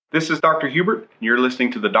This is Dr. Hubert, and you're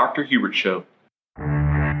listening to The Dr. Hubert Show.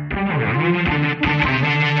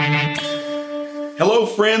 Hello,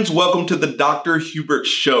 friends. Welcome to The Dr. Hubert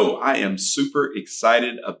Show. I am super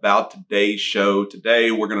excited about today's show.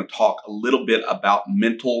 Today, we're going to talk a little bit about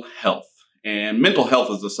mental health. And mental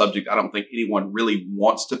health is a subject I don't think anyone really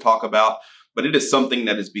wants to talk about, but it is something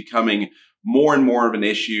that is becoming more and more of an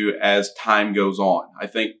issue as time goes on. I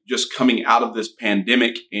think just coming out of this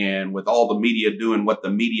pandemic and with all the media doing what the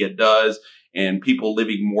media does and people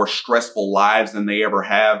living more stressful lives than they ever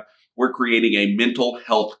have, we're creating a mental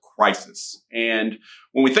health crisis. And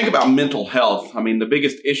when we think about mental health, I mean, the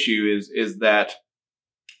biggest issue is that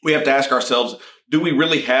we have to ask ourselves, do we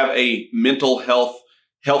really have a mental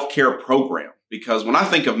healthcare program? Because when I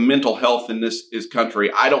think of mental health in this country,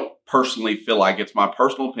 I don't personally feel like, it's my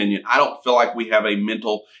personal opinion, I don't feel like we have a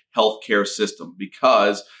mental health care system,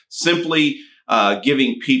 because simply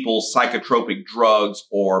giving people psychotropic drugs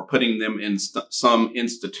or putting them in some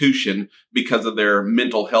institution because of their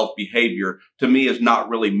mental health behavior, to me, is not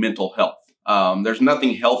really mental health. There's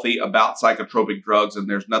nothing healthy about psychotropic drugs, and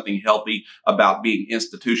there's nothing healthy about being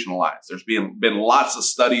institutionalized. There's been lots of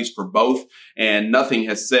studies for both, and nothing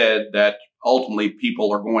has said that ultimately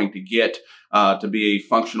people are going to get to be a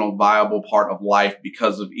functional, viable part of life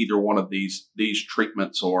because of either one of these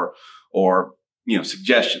treatments or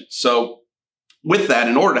suggestions. So with that,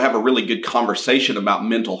 in order to have a really good conversation about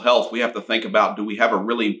mental health, we have to think about, do we have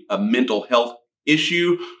a mental health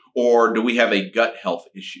issue, or do we have a gut health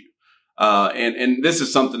issue? And this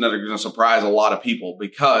is something that is going to surprise a lot of people,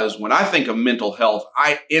 because when I think of mental health,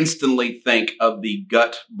 I instantly think of the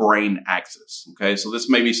gut-brain axis. Okay, so this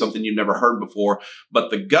may be something you've never heard before,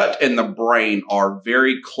 but the gut and the brain are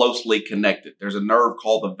very closely connected. There's a nerve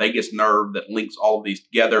called the vagus nerve that links all of these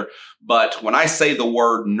together. But when I say the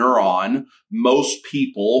word neuron, most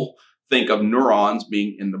people think of neurons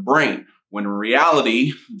being in the brain, when in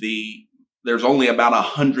reality, there's only about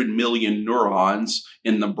 100 million neurons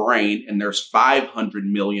in the brain, and there's 500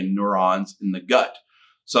 million neurons in the gut.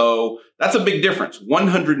 So that's a big difference.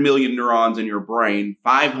 100 million neurons in your brain,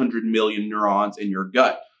 500 million neurons in your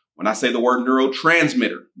gut. When I say the word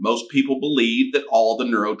neurotransmitter, most people believe that all the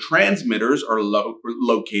neurotransmitters are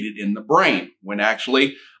located in the brain, when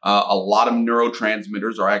actually a lot of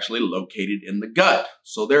neurotransmitters are actually located in the gut.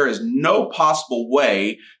 So there is no possible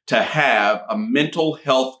way to have a mental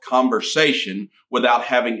health conversation without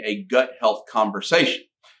having a gut health conversation.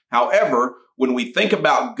 However, when we think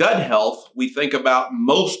about gut health, we think about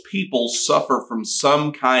most people suffer from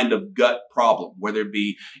some kind of gut problem, whether it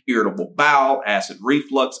be irritable bowel, acid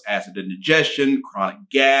reflux, acid indigestion, chronic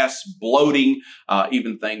gas, bloating,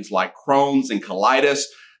 even things like Crohn's and colitis.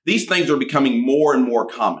 These things are becoming more and more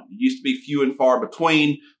common. It used to be few and far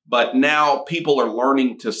between, but now people are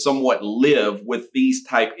learning to somewhat live with these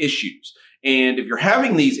type issues. And if you're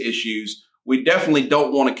having these issues, we definitely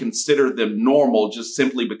don't want to consider them normal just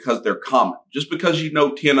simply because they're common. Just because you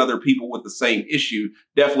know 10 other people with the same issue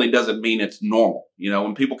definitely doesn't mean it's normal. You know,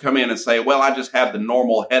 when people come in and say, well, I just have the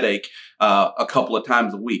normal headache a couple of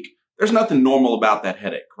times a week, there's nothing normal about that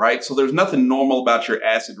headache, right? So there's nothing normal about your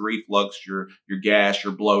acid reflux, your gas,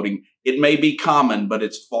 your bloating. It may be common, but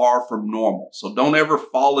it's far from normal. So don't ever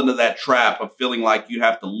fall into that trap of feeling like you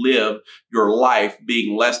have to live your life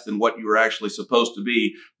being less than what you were actually supposed to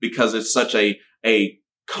be because it's such a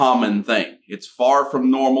common thing. It's far from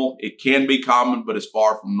normal. It can be common, but it's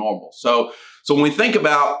far from normal. So when we think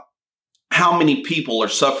about how many people are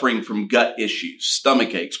suffering from gut issues,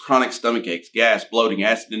 stomach aches, chronic stomach aches, gas, bloating,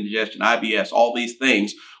 acid indigestion, IBS, all these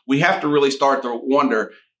things, we have to really start to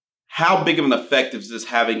wonder, how big of an effect is this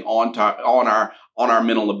having on our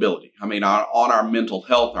mental ability? I mean, on our mental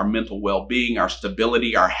health, our mental well-being, our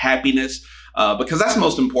stability, our happiness, because that's the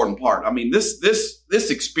most important part. I mean, this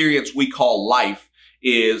experience we call life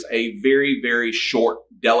is a very, very short,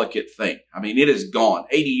 delicate thing. I mean, it is gone.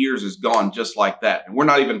 80 years is gone just like that. And we're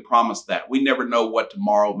not even promised that. We never know what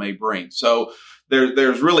tomorrow may bring. So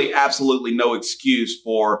there's really absolutely no excuse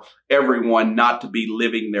for everyone not to be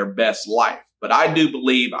living their best life. But I do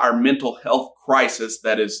believe our mental health crisis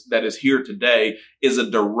that is here today is a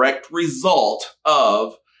direct result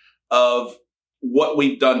of what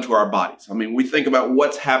we've done to our bodies. I mean, we think about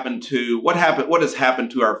what has happened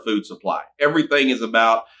to our food supply. Everything is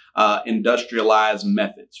about industrialized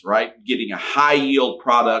methods, right? Getting a high yield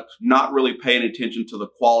product, not really paying attention to the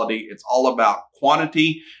quality. It's all about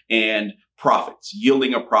quantity and profits,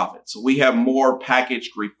 yielding a profit. So we have more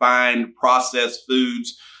packaged, refined, processed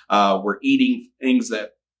foods. We're eating things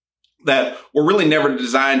that were really never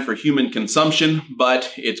designed for human consumption,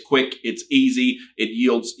 but it's quick, it's easy, it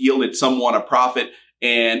yielded someone a profit,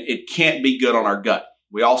 and it can't be good on our gut.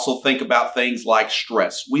 We also think about things like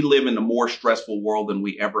stress. We live in a more stressful world than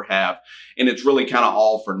we ever have, and it's really kind of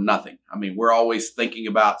all for nothing. I mean, we're always thinking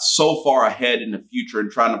about so far ahead in the future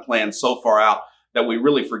and trying to plan so far out that we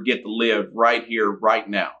really forget to live right here, right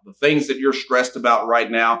now. The things that you're stressed about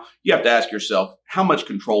right now, you have to ask yourself, how much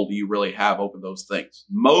control do you really have over those things?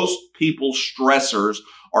 Most people's stressors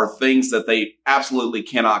are things that they absolutely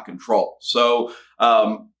cannot control. So,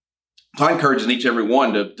 I encourage each and every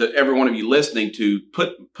one to every one of you listening to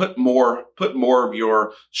put more of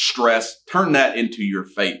your stress, turn that into your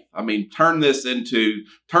faith. I mean, turn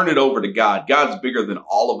it over to God. God's bigger than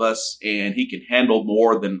all of us, and He can handle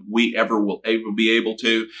more than we ever will be able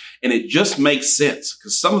to. And it just makes sense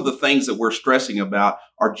because some of the things that we're stressing about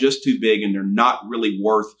are just too big, and they're not really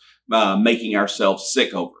worth making ourselves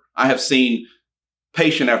sick over. I have seen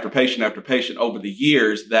patient after patient after patient over the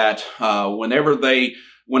years that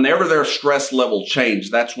whenever their stress level changed,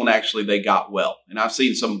 that's when actually they got well. And I've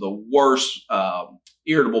seen some of the worst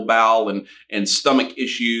irritable bowel and stomach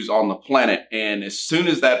issues on the planet. And as soon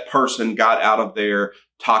as that person got out of their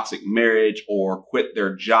toxic marriage or quit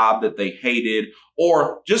their job that they hated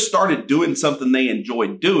or just started doing something they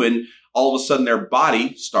enjoyed doing, all of a sudden their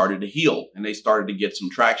body started to heal and they started to get some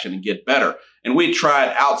traction and get better. And we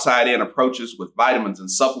tried outside in approaches with vitamins and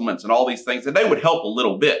supplements and all these things, and they would help a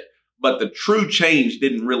little bit. But the true change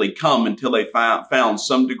didn't really come until they found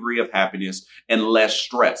some degree of happiness and less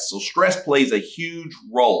stress. So stress plays a huge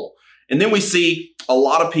role. And then we see a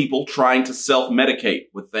lot of people trying to self-medicate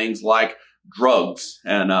with things like drugs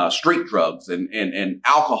and street drugs and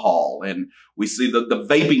alcohol. And we see the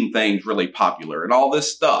vaping things really popular and all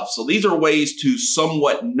this stuff. So these are ways to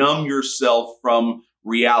somewhat numb yourself from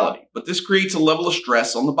reality. But this creates a level of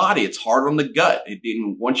stress on the body. It's hard on the gut.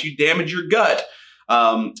 Once you damage your gut,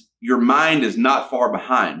 your mind is not far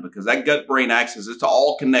behind because that gut-brain axis, it's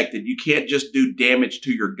all connected. You can't just do damage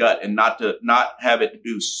to your gut and not have it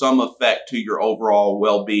do some effect to your overall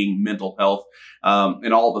well-being, mental health,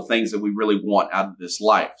 and all the things that we really want out of this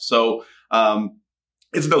life. So,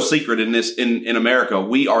 it's no secret in America,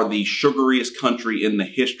 we are the sugariest country in the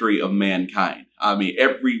history of mankind. I mean,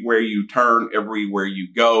 everywhere you turn, everywhere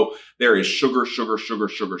you go, there is sugar, sugar, sugar,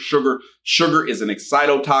 sugar, sugar. Sugar is an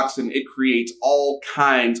excitotoxin. It creates all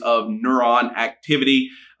kinds of neuron activity.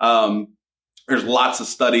 There's lots of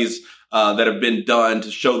studies that have been done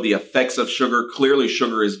to show the effects of sugar. Clearly,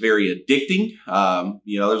 sugar is very addicting.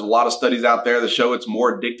 There's a lot of studies out there that show it's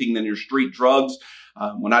more addicting than your street drugs.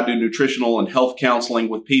 When I do nutritional and health counseling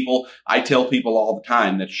with people, I tell people all the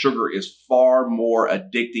time that sugar is far more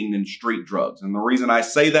addicting than street drugs. And the reason I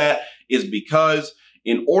say that is because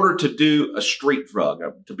in order to do a street drug,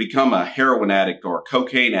 to become a heroin addict or a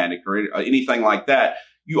cocaine addict or anything like that,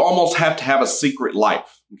 you almost have to have a secret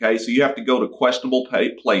life. Okay, so you have to go to questionable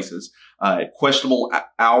places at questionable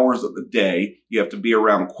hours of the day. You have to be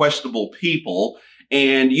around questionable people.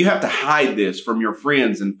 And you have to hide this from your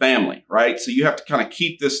friends and family, right? So you have to kind of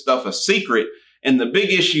keep this stuff a secret. And the big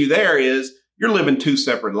issue there is you're living two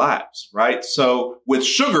separate lives, right? So with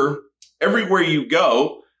sugar, everywhere you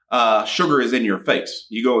go, sugar is in your face.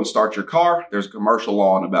 You go and start your car. There's a commercial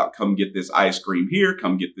on about come get this ice cream here,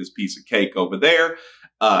 come get this piece of cake over there.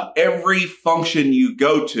 Every function you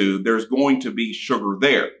go to, there's going to be sugar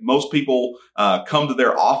there. Most people come to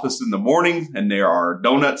their office in the morning and there are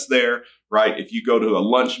donuts there, right? If you go to a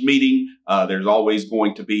lunch meeting, there's always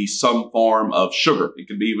going to be some form of sugar. It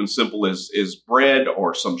can be even simple as bread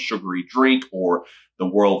or some sugary drink or the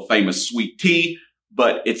world famous sweet tea,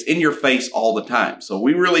 but it's in your face all the time. So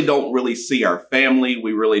we really don't really see our family.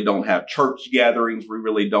 We really don't have church gatherings. We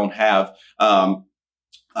really don't have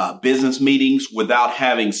business meetings without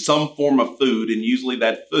having some form of food, and usually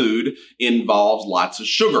that food involves lots of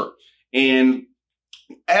sugar. And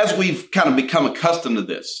as we've kind of become accustomed to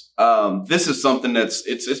this, this is something that's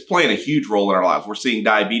it's playing a huge role in our lives. We're seeing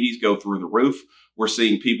diabetes go through the roof. We're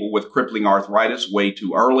seeing people with crippling arthritis way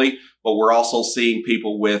too early, but we're also seeing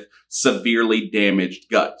people with severely damaged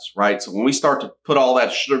guts, right? So when we start to put all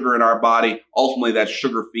that sugar in our body, ultimately that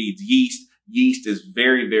sugar feeds yeast. Yeast is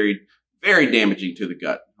very, very, very damaging to the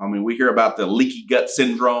gut. I mean, we hear about the leaky gut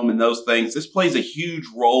syndrome and those things. This plays a huge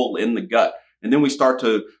role in the gut. And then we start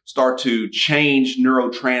to change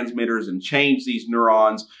neurotransmitters and change these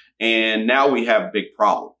neurons. And now we have big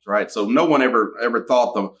problems, right? So no one ever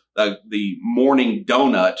thought the morning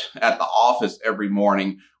donut at the office every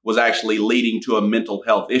morning was actually leading to a mental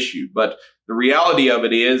health issue. But the reality of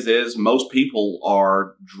it is most people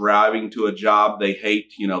are driving to a job they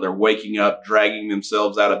hate. You know, they're waking up, dragging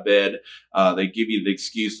themselves out of bed. They give you the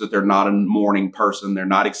excuse that they're not a morning person. They're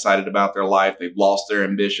not excited about their life. They've lost their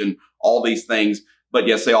ambition, all these things. But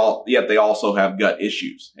yet they also have gut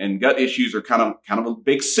issues, and gut issues are kind of a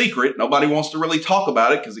big secret. Nobody wants to really talk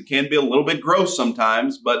about it because it can be a little bit gross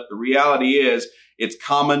sometimes. But the reality is it's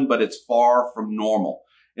common, but it's far from normal.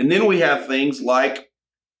 And then we have things like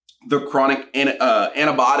the chronic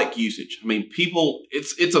antibiotic usage. I mean,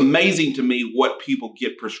 it's amazing to me what people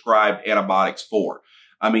get prescribed antibiotics for.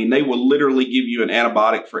 I mean, they will literally give you an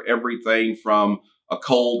antibiotic for everything from a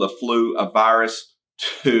cold, a flu, a virus,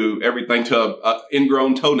 to everything to a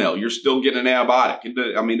ingrown toenail. You're still getting an antibiotic.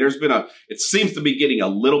 I mean, it seems to be getting a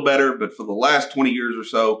little better, but for the last 20 years or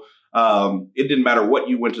so, it didn't matter what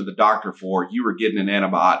you went to the doctor for, you were getting an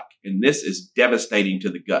antibiotic. And this is devastating to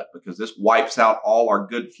the gut because this wipes out all our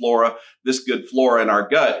good flora. This good flora in our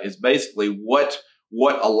gut is basically what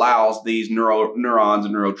allows these neurons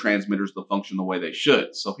and neurotransmitters to function the way they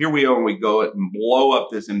should. So here we are, and we go and blow up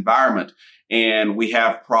this environment, and we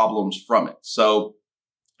have problems from it. So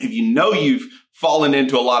if you know you've fallen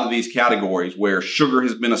into a lot of these categories where sugar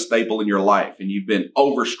has been a staple in your life, and you've been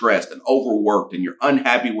overstressed and overworked, and you're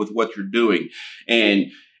unhappy with what you're doing, and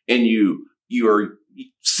you are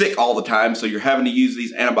sick all the time, so you're having to use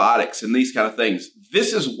these antibiotics and these kind of things.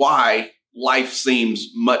 This is why life seems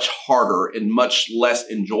much harder and much less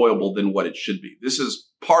enjoyable than what it should be. This is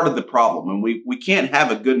part of the problem. And we can't have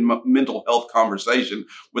a good mental health conversation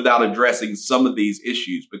without addressing some of these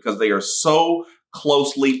issues because they are so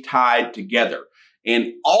closely tied together.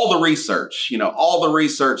 And all the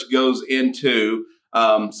research goes into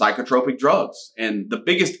psychotropic drugs. And the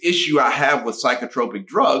biggest issue I have with psychotropic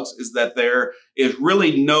drugs is that there is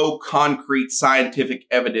really no concrete scientific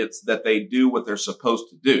evidence that they do what they're supposed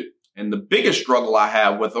to do. And the biggest struggle I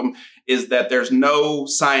have with them is that there's no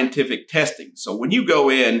scientific testing. So when you go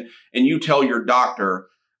in and you tell your doctor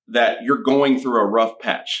that you're going through a rough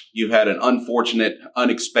patch, you've had an unfortunate,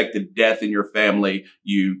 unexpected death in your family,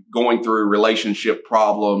 you going through relationship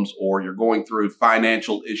problems, or you're going through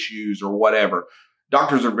financial issues or whatever,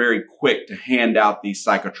 doctors are very quick to hand out these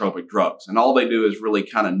psychotropic drugs. And all they do is really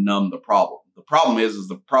kind of numb the problem. The problem is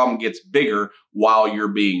the problem gets bigger while you're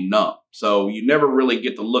being numb. So you never really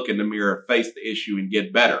get to look in the mirror, face the issue, and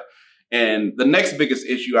get better. And the next biggest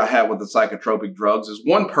issue I have with the psychotropic drugs is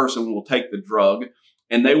one person will take the drug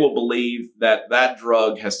and they will believe that that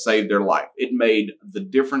drug has saved their life. It made the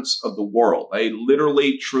difference of the world. They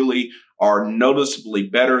literally, truly are noticeably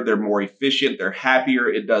better. They're more efficient. They're happier.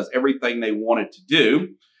 It does everything they want it to do.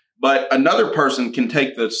 But another person can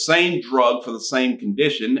take the same drug for the same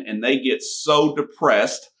condition and they get so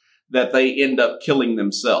depressed that they end up killing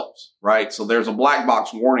themselves, right? So there's a black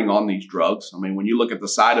box warning on these drugs. I mean, when you look at the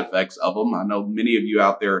side effects of them, I know many of you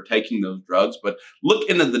out there are taking those drugs, but look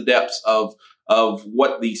into the depths of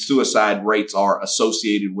what the suicide rates are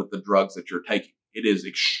associated with the drugs that you're taking. It is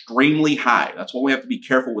extremely high. That's why we have to be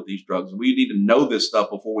careful with these drugs. We need to know this stuff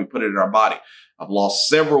before we put it in our body. I've lost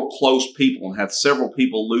several close people and had several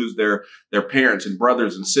people lose their parents and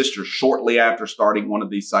brothers and sisters shortly after starting one of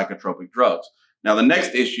these psychotropic drugs. Now, the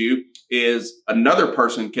next issue is another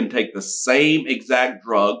person can take the same exact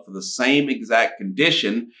drug for the same exact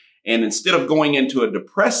condition, and instead of going into a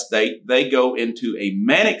depressed state, they go into a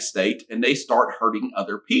manic state and they start hurting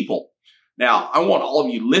other people. Now, I want all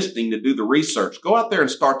of you listening to do the research. Go out there and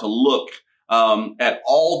start to look at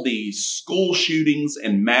all the school shootings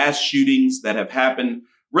and mass shootings that have happened,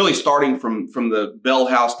 really starting from the Bell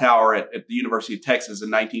House Tower at the University of Texas in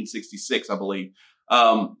 1966, I believe.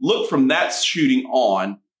 Look from that shooting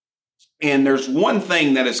on, and there's one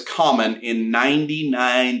thing that is common in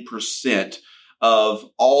 99% of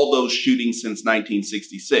all those shootings since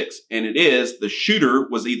 1966, and it is the shooter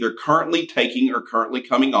was either currently taking or currently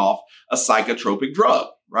coming off a psychotropic drug,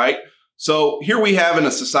 right? So here we have in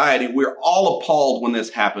a society, we're all appalled when this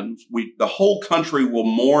happens. The whole country will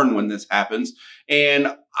mourn when this happens.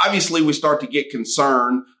 And obviously we start to get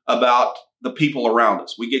concerned about the people around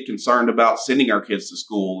us. We get concerned about sending our kids to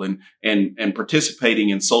school and participating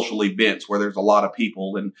in social events where there's a lot of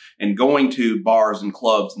people and going to bars and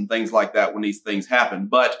clubs and things like that when these things happen.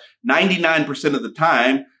 But 99% of the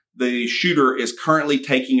time, the shooter is currently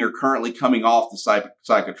taking or currently coming off the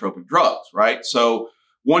psychotropic drugs, right? So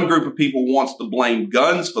one group of people wants to blame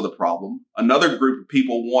guns for the problem. Another group of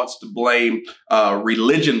people wants to blame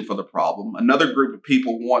religion for the problem. Another group of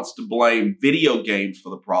people wants to blame video games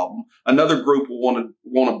for the problem. Another group will want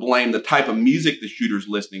to blame the type of music the shooter's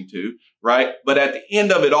listening to, right? But at the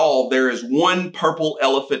end of it all, there is one purple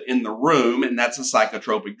elephant in the room, and that's a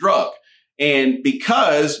psychotropic drug. And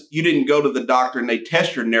because you didn't go to the doctor and they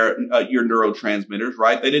test your neurotransmitters,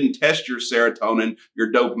 right? They didn't test your serotonin,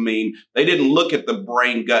 your dopamine. They didn't look at the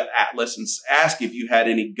brain gut atlas and ask if you had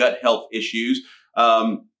any gut health issues.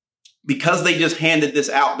 because they just handed this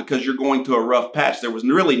out because you're going through a rough patch, there was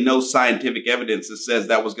really no scientific evidence that says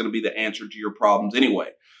that was going to be the answer to your problems anyway.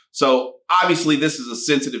 So obviously this is a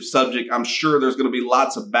sensitive subject. I'm sure there's going to be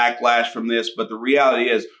lots of backlash from this, but the reality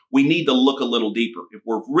is we need to look a little deeper. If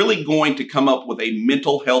we're really going to come up with a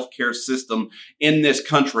mental health care system in this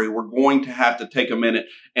country, we're going to have to take a minute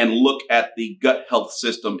and look at the gut health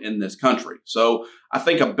system in this country. So I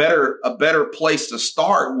think a better place to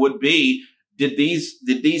start would be, did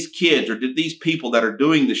these kids or did these people that are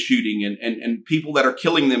doing the shooting and people that are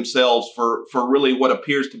killing themselves for really what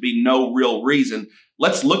appears to be no real reason,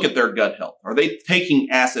 let's look at their gut health. Are they taking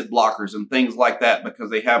acid blockers and things like that because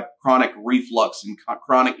they have chronic reflux and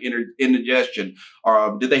chronic indigestion?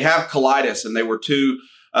 Or did they have colitis and they were too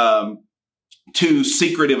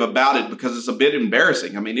secretive about it because it's a bit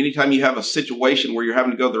embarrassing? I mean, anytime you have a situation where you're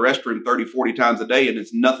having to go to the restroom 30, 40 times a day and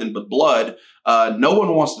it's nothing but blood, no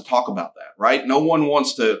one wants to talk about that, right? No one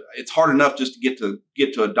wants to. It's hard enough just to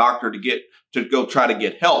get to a doctor to go try to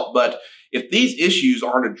get help. But if these issues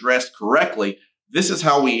aren't addressed correctly, this is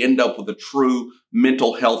how we end up with a true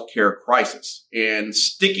mental health care crisis. And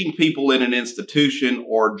sticking people in an institution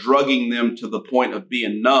or drugging them to the point of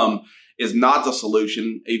being numb is not the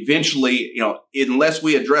solution. Eventually, unless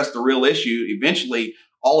we address the real issue, eventually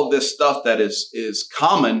all of this stuff that is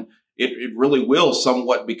common, it really will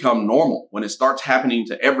somewhat become normal when it starts happening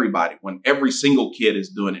to everybody, when every single kid is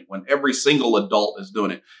doing it, when every single adult is doing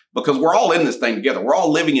it, because we're all in this thing together. We're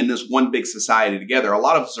all living in this one big society together. A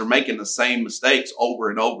lot of us are making the same mistakes over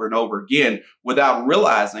and over and over again without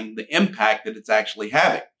realizing the impact that it's actually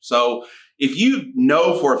having. So if you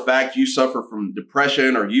know for a fact you suffer from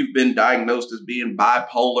depression, or you've been diagnosed as being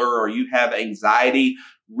bipolar, or you have anxiety,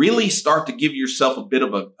 really start to give yourself a bit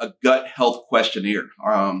of a gut health questionnaire.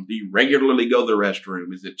 Do you regularly go to the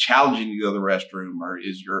restroom? Is it challenging to go to the restroom? Or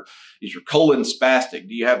is your colon spastic?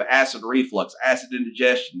 Do you have acid reflux, acid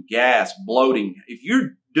indigestion, gas, bloating? If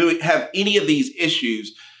you have any of these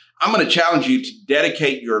issues, I'm going to challenge you to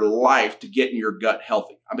dedicate your life to getting your gut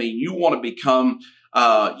healthy. I mean, you want to become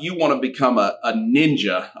a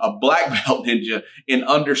ninja, a black belt ninja in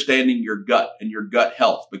understanding your gut and your gut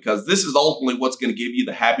health, because this is ultimately what's going to give you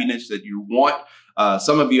the happiness that you want.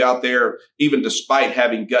 Some of you out there, even despite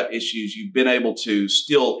having gut issues, you've been able to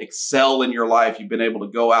still excel in your life. You've been able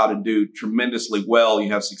to go out and do tremendously well.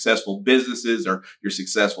 You have successful businesses, or you're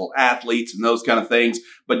successful athletes and those kind of things,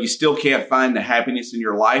 but you still can't find the happiness in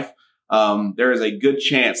your life. There is a good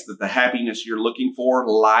chance that the happiness you're looking for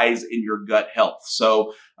lies in your gut health.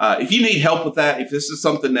 So if you need help with that, if this is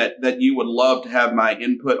something that you would love to have my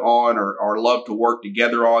input on, or love to work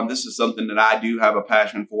together on, this is something that I do have a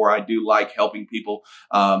passion for. I do like helping people,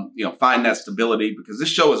 find that stability, because this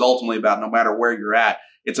show is ultimately about, no matter where you're at,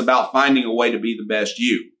 it's about finding a way to be the best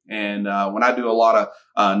you. And when I do a lot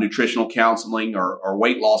of nutritional counseling or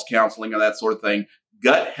weight loss counseling or that sort of thing,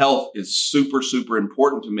 gut health is super, super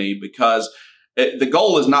important to me, because the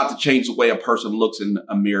goal is not to change the way a person looks in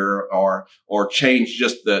a mirror, or change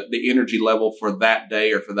just the energy level for that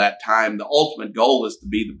day or for that time. The ultimate goal is to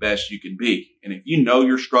be the best you can be. And if you know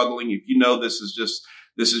you're struggling, if you know this is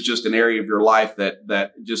just an area of your life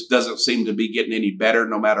that just doesn't seem to be getting any better,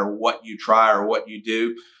 no matter what you try or what you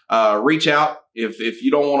do, reach out. If you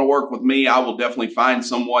don't want to work with me, I will definitely find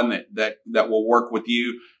someone that will work with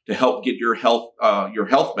you to help get your health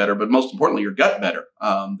better, but most importantly, your gut better.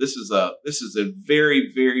 This is a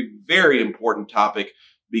very, very, very important topic,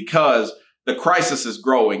 because the crisis is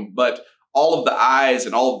growing, but all of the eyes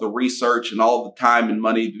and all of the research and all of the time and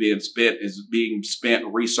money being spent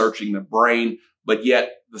researching the brain, but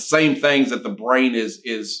yet the same things that the brain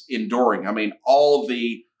is enduring. I mean, all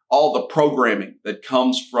the programming that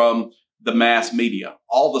comes from the mass media,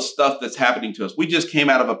 all the stuff that's happening to us. We just came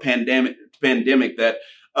out of a pandemic that,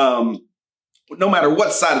 no matter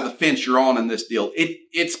what side of the fence you're on in this deal,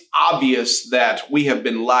 it's obvious that we have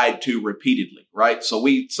been lied to repeatedly, right? So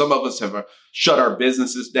some of us have shut our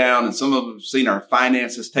businesses down, and some of us have seen our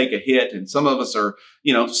finances take a hit, and some of us are,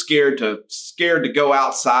 scared to go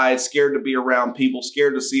outside, scared to be around people,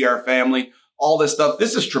 scared to see our family. All this stuff.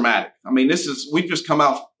 This is traumatic. I mean, we've just come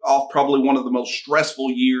off probably one of the most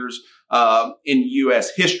stressful years in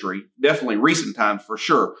U.S. history, definitely recent times for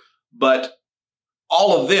sure. But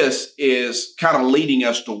all of this is kind of leading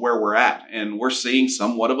us to where we're at, and we're seeing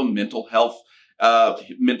somewhat of a mental health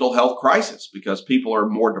crisis, because people are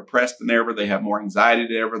more depressed than ever. They have more anxiety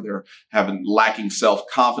than ever. They're lacking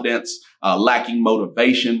self-confidence, lacking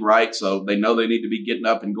motivation, right? So they know they need to be getting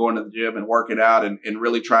up and going to the gym and working out and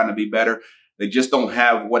really trying to be better. They just don't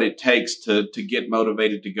have what it takes to get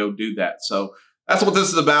motivated to go do that. So that's what this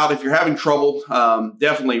is about. If you're having trouble,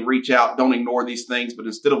 definitely reach out. Don't ignore these things. But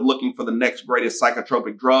instead of looking for the next greatest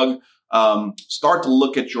psychotropic drug, start to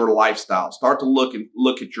look at your lifestyle. Start to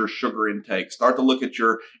look at your sugar intake. Start to look at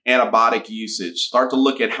your antibiotic usage. Start to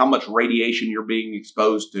look at how much radiation you're being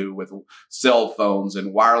exposed to with cell phones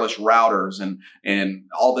and wireless routers and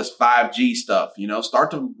all this 5G stuff.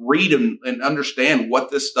 Start to read and understand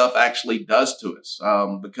what this stuff actually does to us.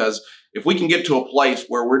 Because if we can get to a place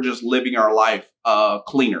where we're just living our life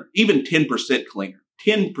cleaner, even 10% cleaner,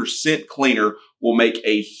 10% cleaner will make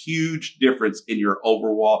a huge difference in your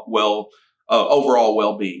overall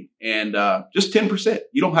well-being. And just 10%.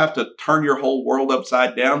 You don't have to turn your whole world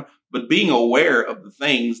upside down, but being aware of the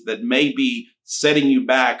things that may be setting you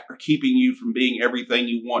back or keeping you from being everything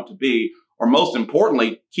you want to be, or most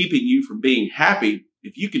importantly, keeping you from being happy.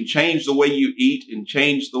 If you can change the way you eat and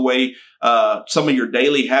change the way some of your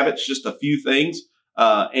daily habits, just a few things,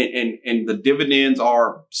 and the dividends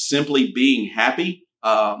are simply being happy,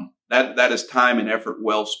 that is time and effort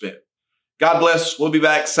well spent. God bless. We'll be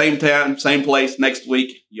back same time, same place next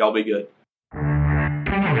week. Y'all be good.